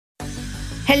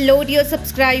Hello, dear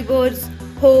subscribers.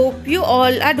 Hope you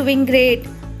all are doing great.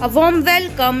 A warm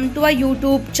welcome to our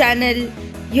YouTube channel.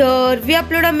 Here we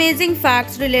upload amazing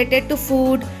facts related to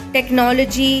food,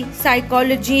 technology,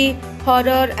 psychology,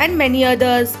 horror, and many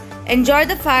others. Enjoy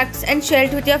the facts and share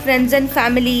it with your friends and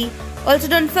family. Also,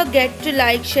 don't forget to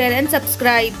like, share, and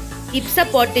subscribe. Keep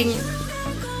supporting.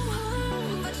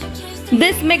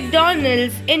 This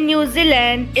McDonald's in New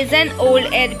Zealand is an old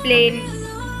airplane.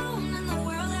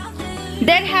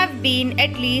 There have been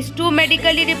at least 2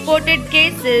 medically reported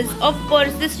cases of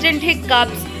persistent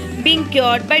hiccups being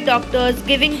cured by doctors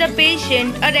giving the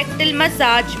patient a rectal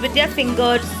massage with their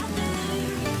fingers.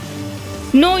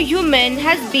 No human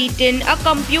has beaten a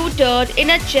computer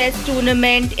in a chess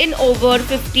tournament in over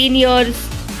 15 years.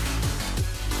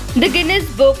 The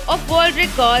Guinness Book of World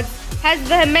Records has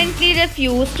vehemently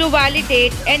refused to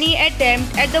validate any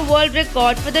attempt at the world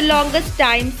record for the longest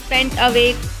time spent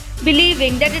awake,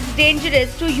 believing that it's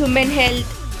dangerous to human health.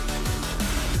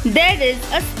 There is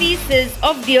a species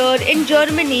of deer in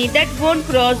Germany that won't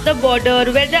cross the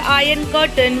border where the Iron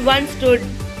Curtain once stood.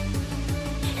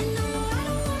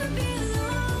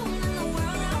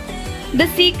 The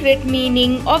secret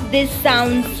meaning of this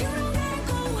sounds.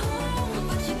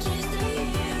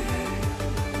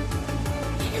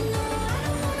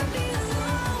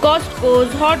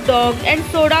 Costco's hot dog and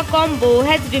soda combo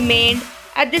has remained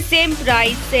at the same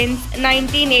price since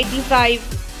 1985.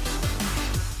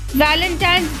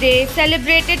 Valentine's Day,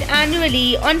 celebrated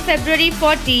annually on February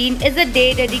 14, is a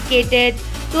day dedicated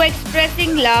to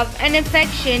expressing love and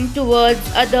affection towards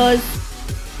others.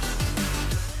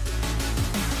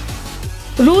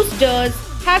 Roosters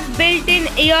have built-in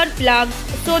earplugs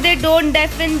so they don't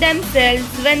deafen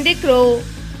themselves when they crow.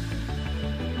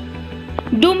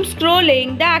 Doom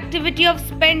scrolling, the activity of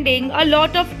spending a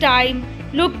lot of time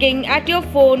looking at your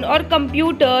phone or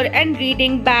computer and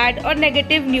reading bad or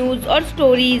negative news or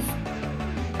stories.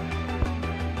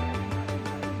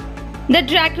 The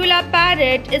Dracula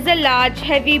parrot is a large,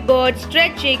 heavy bird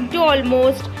stretching to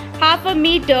almost half a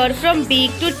meter from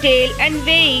beak to tail and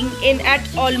weighing in at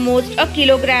almost a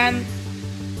kilogram.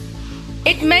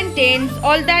 It maintains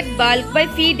all that bulk by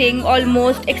feeding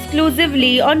almost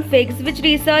exclusively on figs, which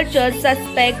researchers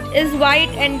suspect is why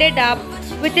it ended up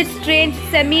with its strange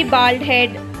semi-bald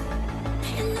head.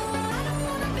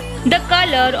 The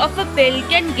color of a pill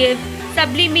can give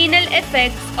subliminal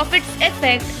effects. Of its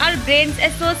effect, our brains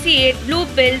associate blue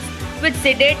pills with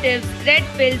sedatives, red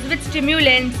pills with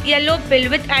stimulants, yellow pill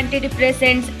with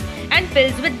antidepressants, and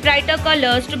pills with brighter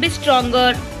colors to be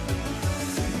stronger.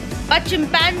 A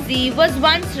chimpanzee was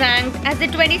once ranked as the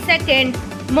 22nd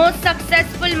most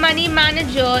successful money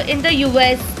manager in the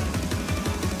US.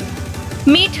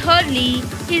 Meet Hurley,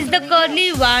 he's the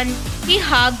curly one. He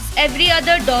hugs every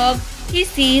other dog he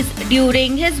sees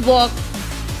during his walk.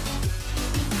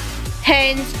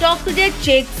 Hens talk to their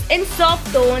chicks in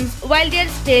soft tones while they're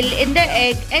still in the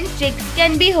egg, and chicks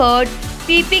can be heard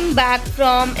peeping back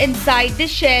from inside the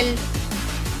shell.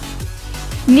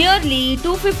 Nearly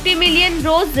 250 million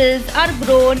roses are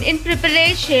grown in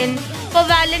preparation for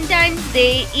Valentine's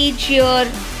Day each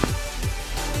year.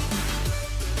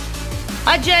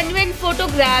 A genuine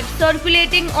photograph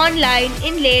circulating online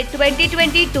in late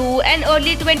 2022 and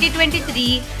early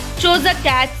 2023 shows a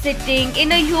cat sitting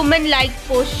in a human-like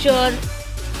posture.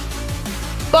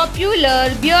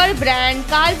 Popular beer brand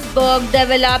Carlsberg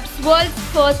develops world's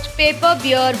first paper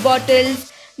beer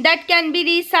bottles that can be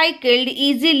recycled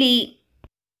easily.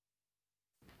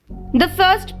 The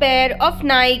first pair of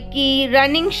Nike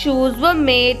running shoes were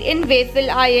made in waffle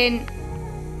iron.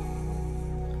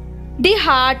 The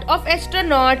heart of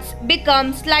astronauts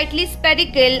becomes slightly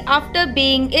spherical after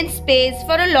being in space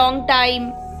for a long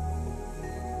time.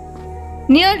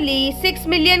 Nearly 6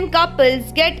 million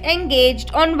couples get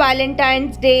engaged on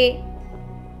Valentine's Day.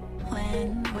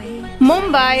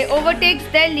 Mumbai overtakes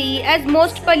Delhi as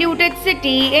most polluted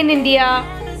city in India.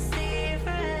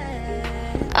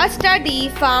 A study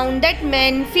found that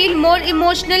men feel more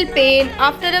emotional pain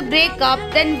after a breakup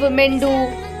than women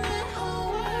do.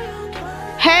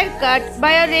 Haircut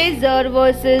by a razor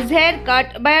versus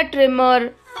haircut by a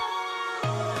trimmer.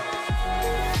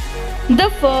 The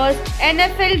first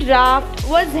NFL draft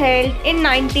was held in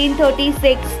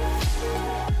 1936.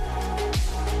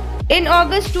 In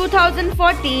August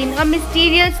 2014, a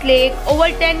mysterious lake over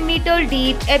 10 meters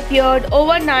deep appeared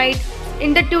overnight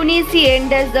in the Tunisian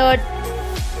desert.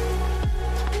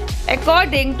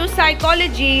 According to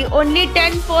psychology, only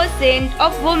 10%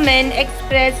 of women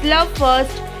express love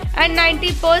first and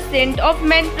 90% of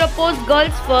men propose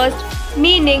girls first,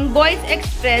 meaning boys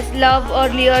express love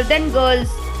earlier than girls.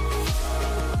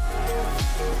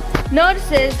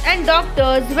 Nurses and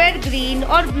doctors wear green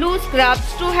or blue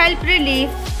scrubs to help relieve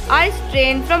eye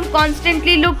strain from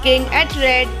constantly looking at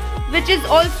red, which is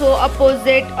also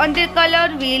opposite. On the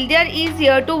color wheel, they are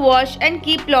easier to wash and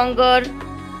keep longer.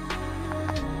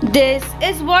 This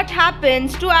is what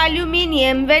happens to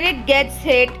aluminium when it gets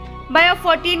hit by a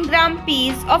 14-gram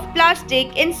piece of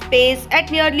plastic in space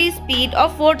at nearly speed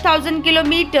of 4,000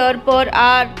 km per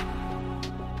hour.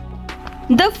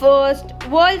 The first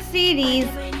World Series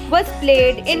was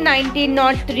played in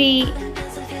 1903.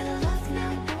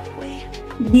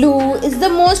 Blue is the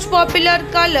most popular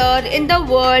color in the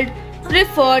world,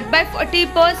 preferred by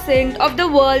 40% of the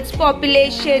world's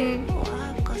population.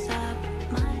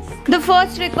 The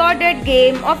first recorded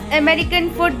game of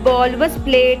American football was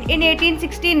played in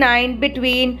 1869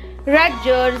 between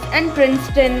Rutgers and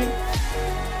Princeton.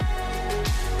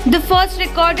 The first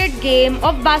recorded game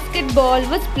of basketball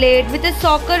was played with a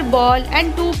soccer ball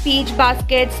and two peach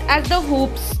baskets as the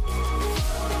hoops.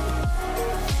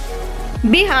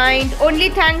 Behind only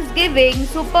Thanksgiving,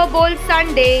 Super Bowl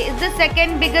Sunday is the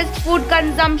second biggest food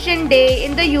consumption day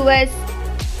in the US.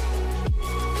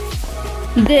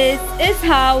 This is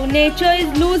how nature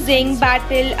is losing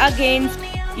battle against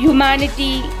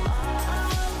humanity.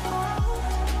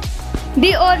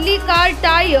 The early car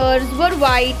tires were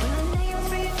white.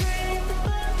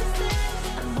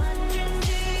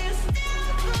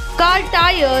 Car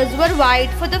tires were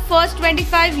white for the first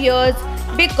 25 years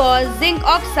because zinc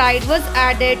oxide was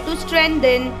added to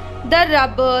strengthen the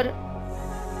rubber.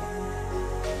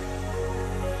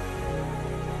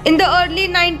 In the early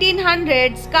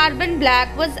 1900s, carbon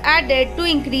black was added to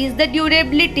increase the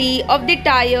durability of the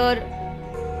tire.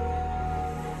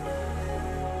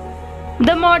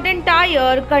 The modern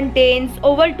tire contains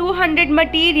over 200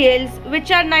 materials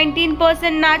which are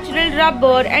 19% natural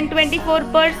rubber and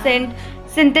 24%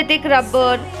 synthetic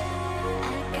rubber.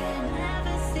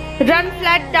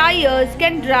 Run-flat tires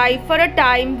can drive for a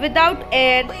time without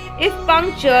air. If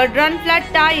punctured,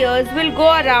 run-flat tires will go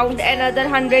around another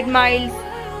 100 miles.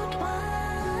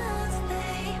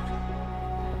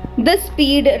 The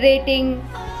speed rating.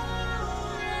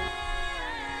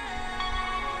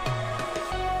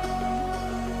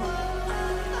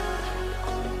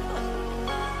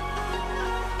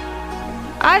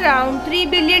 Around 3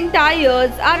 billion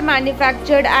tires are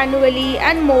manufactured annually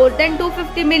and more than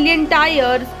 250 million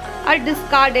tires are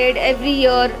discarded every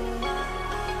year.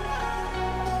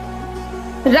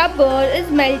 Rubber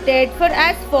is melted for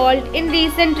asphalt in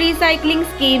recent recycling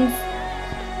schemes.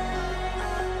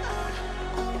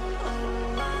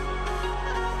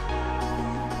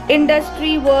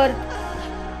 Industry worth.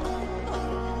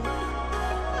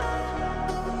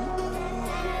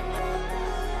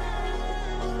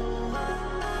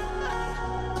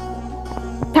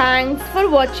 Thanks for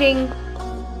watching.